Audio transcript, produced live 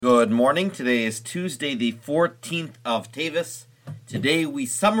Good morning. Today is Tuesday, the 14th of Tevis. Today we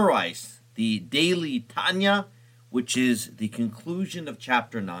summarize the daily Tanya, which is the conclusion of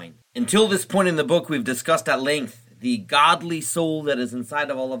chapter 9. Until this point in the book, we've discussed at length the godly soul that is inside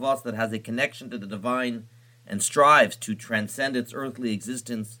of all of us that has a connection to the divine and strives to transcend its earthly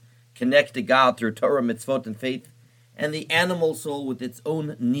existence, connect to God through Torah, mitzvot, and faith, and the animal soul with its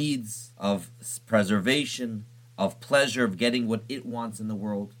own needs of preservation, of pleasure, of getting what it wants in the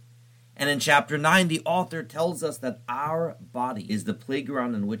world. And in chapter 9, the author tells us that our body is the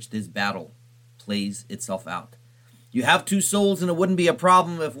playground in which this battle plays itself out. You have two souls, and it wouldn't be a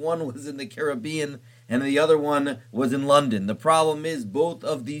problem if one was in the Caribbean and the other one was in London. The problem is both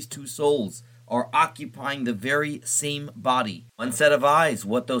of these two souls are occupying the very same body. One set of eyes,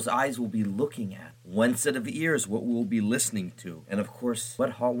 what those eyes will be looking at. One set of ears, what we'll be listening to. And of course,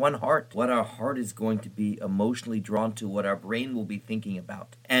 one heart, what our heart is going to be emotionally drawn to, what our brain will be thinking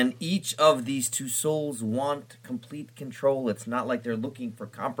about. And each of these two souls want complete control. It's not like they're looking for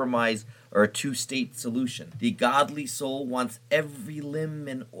compromise or a two-state solution. The godly soul wants every limb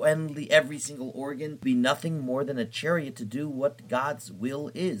and every single organ to be nothing more than a chariot to do what God's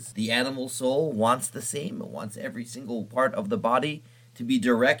will is. The animal soul wants the same. It wants every single part of the body to be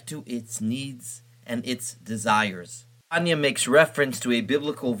direct to its needs and its desires. Tanya makes reference to a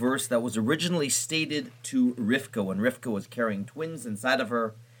biblical verse that was originally stated to Rivka when Rivka was carrying twins inside of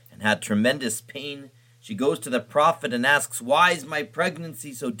her and had tremendous pain. She goes to the prophet and asks, "Why is my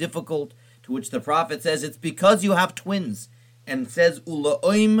pregnancy so difficult?" To which the prophet says, "It's because you have twins." And says,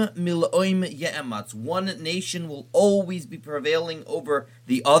 "Ula'oim mila'oim ye'ematz." One nation will always be prevailing over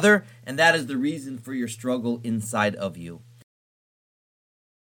the other, and that is the reason for your struggle inside of you.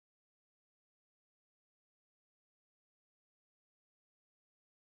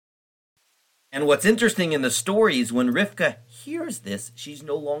 And what's interesting in the story is when Rivka hears this, she's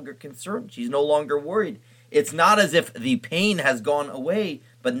no longer concerned. She's no longer worried. It's not as if the pain has gone away,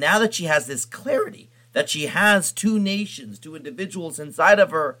 but now that she has this clarity, that she has two nations, two individuals inside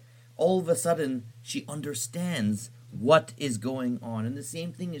of her, all of a sudden she understands what is going on. And the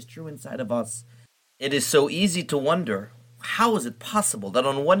same thing is true inside of us. It is so easy to wonder, how is it possible that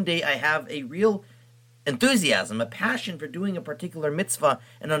on one day I have a real enthusiasm, a passion for doing a particular mitzvah,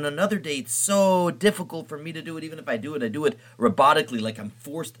 and on another day it's so difficult for me to do it. Even if I do it robotically, like I'm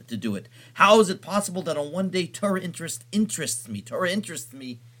forced to do it. How is it possible that on one day Torah interests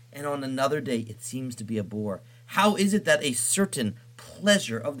me, and on another day it seems to be a bore? How is it that a certain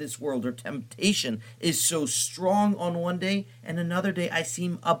pleasure of this world or temptation is so strong on one day, and another day I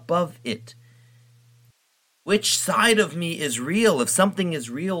seem above it? Which side of me is real? If something is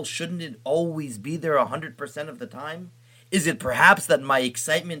real, shouldn't it always be there 100% of the time? Is it perhaps that my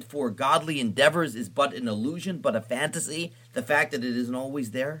excitement for godly endeavors is but an illusion, but a fantasy, the fact that it isn't always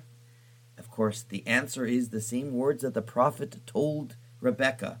there? Of course, the answer is the same words that the prophet told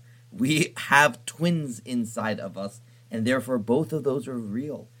Rebecca. We have twins inside of us, and therefore both of those are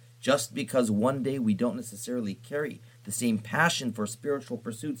real. Just because one day we don't necessarily carry the same passion for spiritual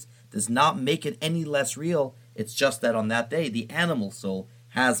pursuits does not make it any less real. It's just that on that day, the animal soul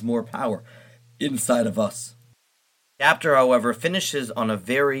has more power inside of us. The chapter, however, finishes on a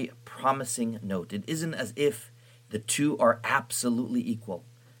very promising note. It isn't as if the two are absolutely equal,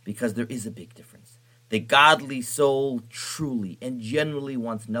 because there is a big difference. The godly soul truly and generally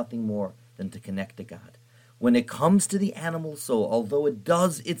wants nothing more than to connect to God. When it comes to the animal soul, although it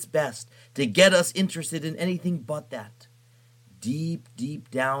does its best to get us interested in anything but that, deep,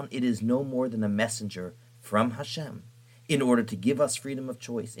 deep down, it is no more than a messenger from Hashem in order to give us freedom of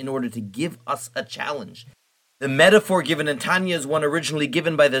choice, in order to give us a challenge. The metaphor given in Tanya is one originally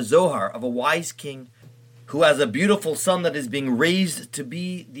given by the Zohar of a wise king who has a beautiful son that is being raised to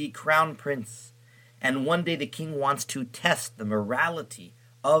be the crown prince. And one day the king wants to test the morality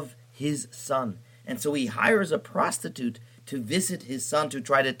of his son. And so he hires a prostitute to visit his son to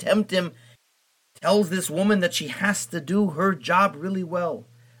try to tempt him, tells this woman that she has to do her job really well.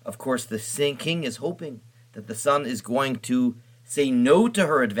 Of course, the king is hoping that the son is going to say no to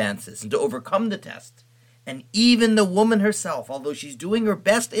her advances and to overcome the test. And even the woman herself, although she's doing her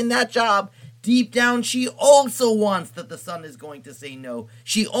best in that job, deep down she also wants that the son is going to say no.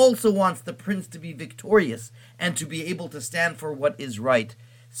 She also wants the prince to be victorious and to be able to stand for what is right.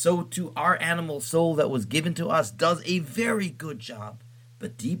 So too our animal soul that was given to us does a very good job.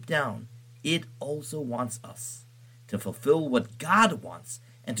 But deep down, it also wants us to fulfill what God wants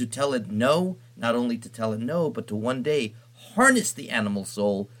and to tell it no, not only to tell it no, but to one day harness the animal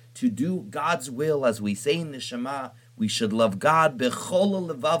soul to do God's will. As we say in the Shema, we should love God bechol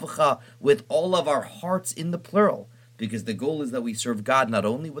levavcha, with all of our hearts in the plural, because the goal is that we serve God not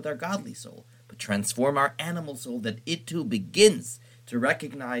only with our godly soul, but transform our animal soul, that it too begins to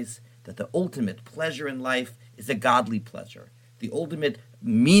recognize that the ultimate pleasure in life is a godly pleasure. The ultimate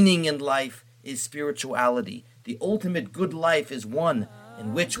meaning in life is spirituality. The ultimate good life is one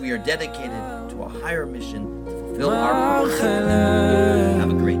in which we are dedicated to a higher mission to fulfill our purpose. Have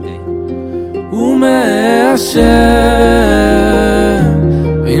a great day.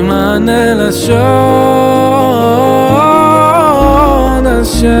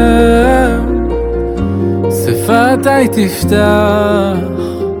 שפתיי תפתח